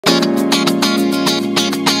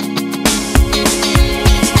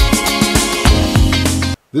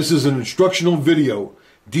This is an instructional video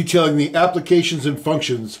detailing the applications and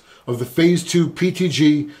functions of the PHASE II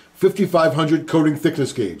PTG-5500 coating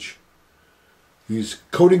thickness gauge. These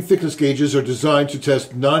coating thickness gauges are designed to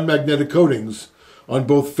test non-magnetic coatings on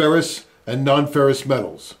both ferrous and non-ferrous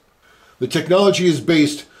metals. The technology is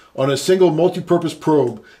based on a single multi-purpose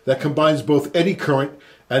probe that combines both eddy current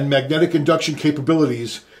and magnetic induction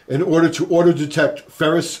capabilities in order to auto-detect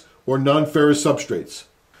ferrous or non-ferrous substrates.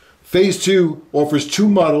 PHASE II offers two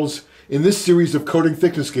models in this series of coating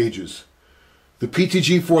thickness gauges. The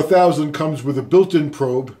PTG-4000 comes with a built-in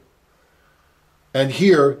probe, and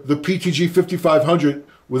here the PTG-5500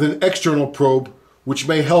 with an external probe which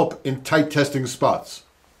may help in tight testing spots.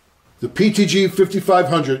 The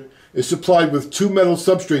PTG-5500 is supplied with two metal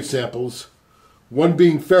substrate samples, one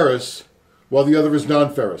being ferrous while the other is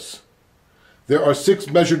non-ferrous. There are 6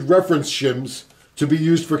 measured reference shims to be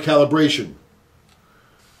used for calibration.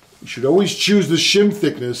 You should always choose the shim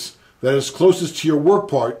thickness that is closest to your work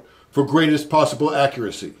part for greatest possible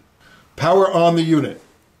accuracy. Power on the unit.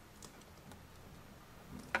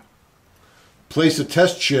 Place a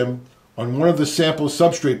test shim on one of the sample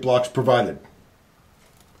substrate blocks provided.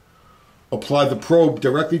 Apply the probe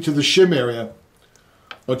directly to the shim area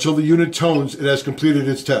until the unit tones it has completed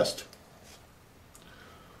its test.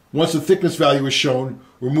 Once the thickness value is shown,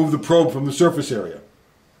 remove the probe from the surface area.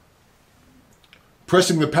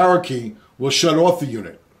 Pressing the power key will shut off the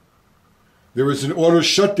unit. There is an auto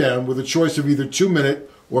shutdown with a choice of either 2-minute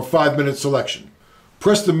or 5-minute selection.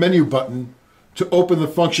 Press the menu button to open the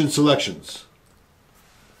function selections.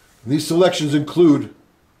 These selections include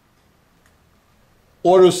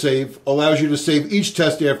autosave, allows you to save each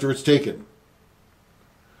test after it's taken.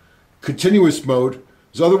 Continuous mode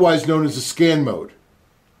is otherwise known as the scan mode.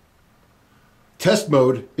 Test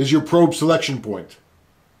mode is your probe selection point.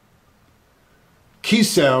 Key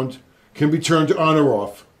sound can be turned on or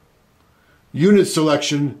off. Unit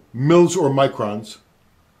selection, mils or microns.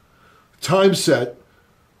 Time set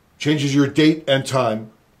changes your date and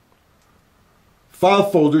time.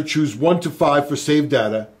 File folder, choose 1 to 5 for saved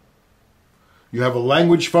data. You have a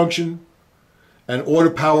language function and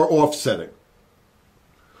auto power off setting.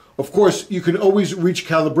 Of course, you can always reach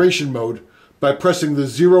calibration mode by pressing the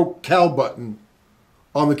 0 cal button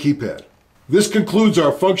on the keypad. This concludes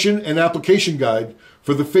our function and application guide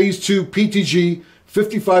for the PHASE II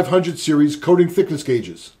PTG-5500 series coating thickness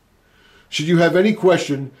gauges. Should you have any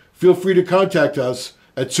question, feel free to contact us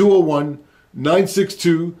at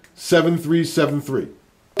 201-962-7373.